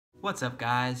What's up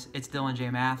guys, it's Dylan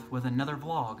J Math with another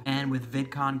vlog, and with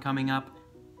VidCon coming up,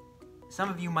 some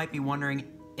of you might be wondering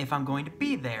if I'm going to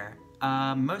be there.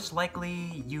 Most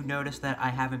likely you noticed that I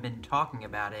haven't been talking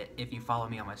about it if you follow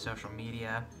me on my social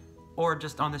media or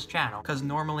just on this channel, because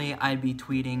normally I'd be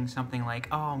tweeting something like,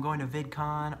 oh, I'm going to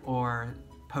VidCon, or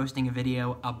posting a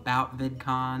video about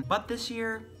VidCon, but this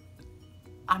year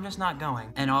I'm just not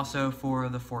going. And also for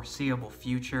the foreseeable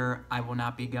future, I will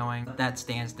not be going. That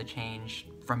stands to change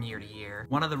from year to year.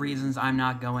 One of the reasons I'm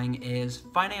not going is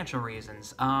financial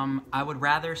reasons. I would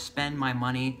rather spend my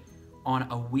money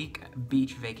on a week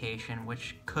beach vacation,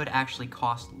 which could actually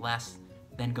cost less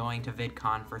than going to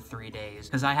VidCon for 3 days,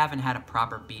 because I haven't had a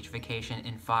proper beach vacation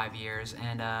in 5 years,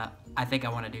 and I think I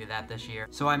want to do that this year.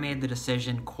 So I made the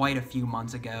decision quite a few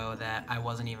months ago that I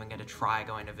wasn't even going to try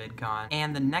going to VidCon.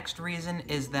 And the next reason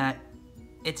is that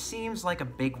it seems like a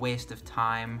big waste of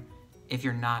time if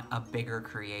you're not a bigger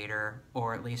creator,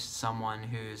 or at least someone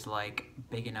who's like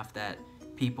big enough that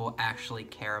people actually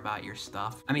care about your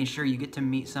stuff. I mean, sure, you get to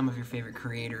meet some of your favorite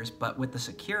creators, but with the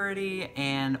security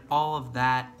and all of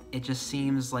that, it just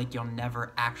seems like you'll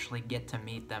never actually get to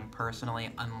meet them personally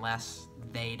unless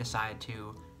they decide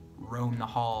to roam the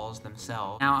halls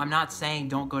themselves. Now, I'm not saying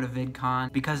don't go to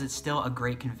VidCon, because it's still a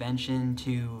great convention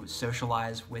to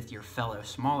socialize with your fellow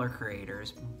smaller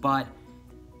creators, but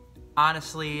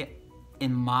honestly,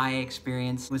 in my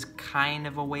experience, it was kind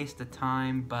of a waste of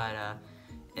time, but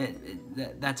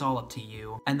that's all up to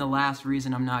you. And the last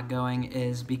reason I'm not going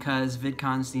is because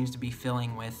VidCon seems to be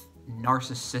filling with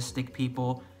narcissistic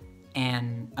people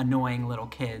and annoying little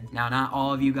kids. Now, not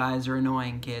all of you guys are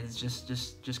annoying kids,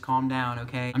 just calm down,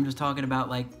 okay? I'm just talking about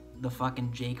like the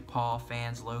fucking Jake Paul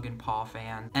fans, Logan Paul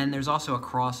fans. And there's also a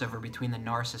crossover between the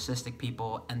narcissistic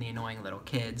people and the annoying little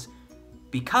kids.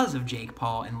 Because of Jake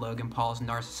Paul and Logan Paul's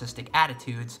narcissistic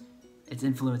attitudes, it's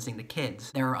influencing the kids.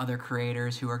 There are other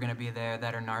creators who are gonna be there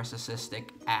that are narcissistic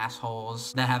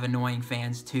assholes that have annoying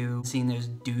fans too. Seeing those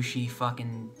douchey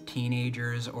fucking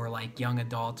teenagers or like young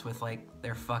adults with like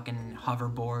their fucking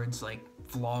hoverboards like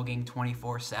vlogging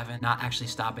 24/7, not actually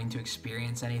stopping to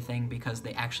experience anything because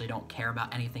they actually don't care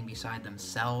about anything beside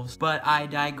themselves. But I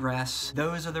digress.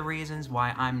 Those are the reasons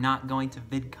why I'm not going to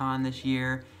VidCon this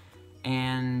year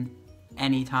and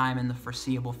anytime in the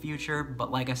foreseeable future,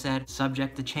 but like I said,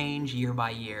 subject to change year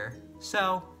by year.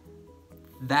 So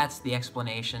that's the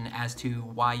explanation as to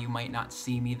why you might not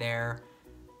see me there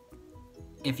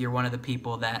if you're one of the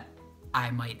people that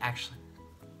I might actually,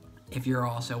 if you're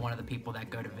also one of the people that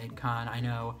go to VidCon. I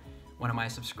know one of my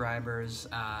subscribers,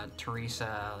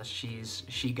 Teresa,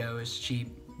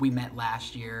 we met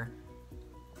last year.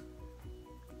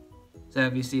 So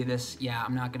if you see this, yeah,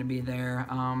 I'm not gonna be there.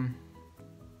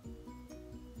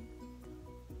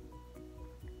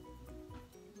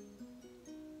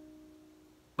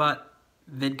 But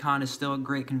VidCon is still a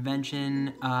great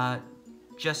convention. VidCon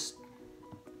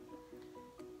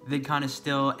is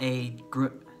still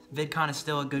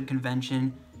a good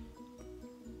convention.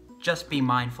 Just be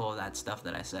mindful of that stuff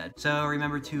that I said. So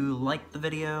remember to like the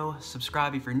video,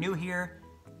 subscribe if you're new here,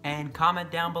 and comment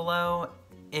down below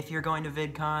if you're going to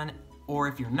VidCon, or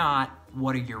if you're not,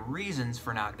 what are your reasons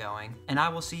for not going? And I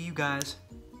will see you guys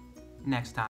next time.